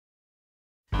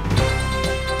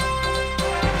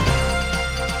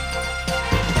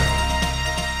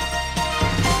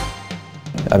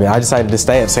I mean, I decided to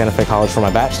stay at Santa Fe College for my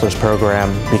bachelor's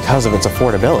program because of its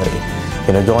affordability.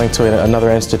 You know, going to another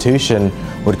institution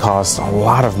would cost a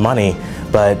lot of money,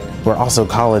 but we're also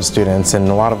college students, and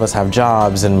a lot of us have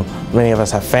jobs, and many of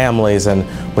us have families, and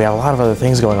we have a lot of other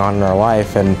things going on in our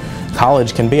life, and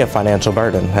college can be a financial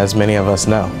burden, as many of us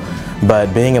know.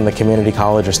 But being in the community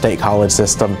college or state college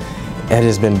system, it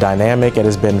has been dynamic, it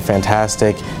has been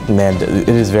fantastic, and it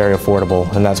is very affordable,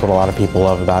 and that's what a lot of people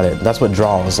love about it. That's what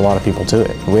draws a lot of people to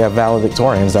it. We have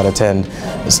valedictorians that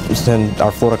attend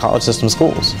our Florida college system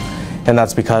schools, and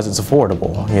that's because it's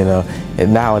affordable. You know,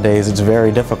 and nowadays it's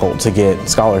very difficult to get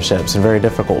scholarships and very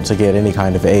difficult to get any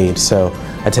kind of aid. So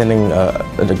attending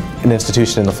an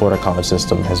institution in the Florida college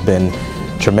system has been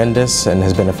tremendous and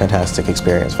has been a fantastic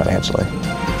experience financially.